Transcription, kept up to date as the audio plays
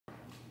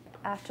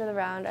After the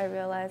round, I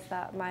realized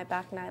that my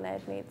back nine, I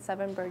had made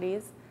 7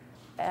 birdies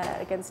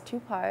against 2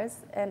 pars,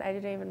 and I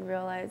didn't even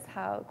realize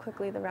how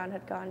quickly the round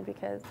had gone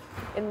because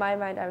in my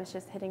mind I was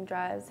just hitting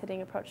drives,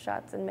 hitting approach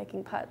shots, and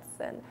making putts,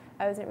 and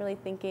I wasn't really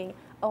thinking,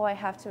 oh, I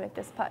have to make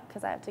this putt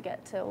because I have to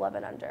get to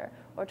 11 under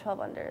or 12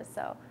 under.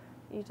 So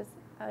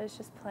I was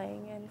just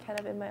playing and kind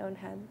of in my own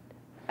head.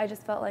 I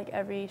just felt like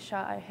every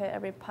shot I hit,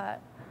 every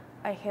putt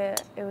I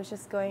hit, it was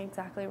just going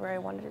exactly where I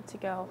wanted it to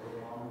go.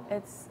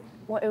 It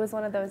was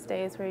one of those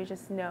days where you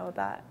just know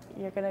that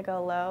you're going to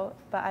go low,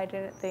 but I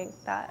didn't think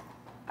that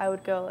I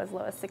would go as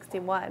low as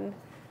 61.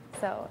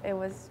 So it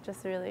was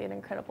just really an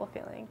incredible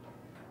feeling.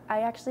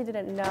 I actually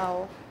didn't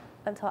know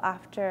until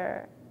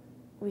after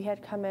we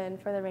had come in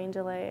for the rain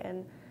delay,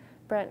 and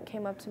Brent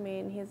came up to me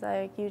and he's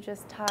like, you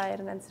just tied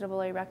an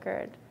NCAA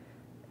record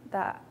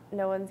that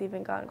no one's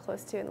even gotten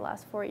close to in the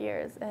last 4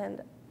 years.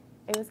 And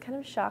it was kind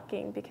of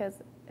shocking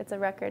because it's a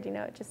record, you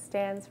know, it just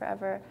stands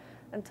forever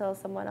until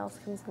someone else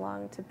comes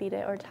along to beat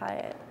it or tie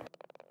it.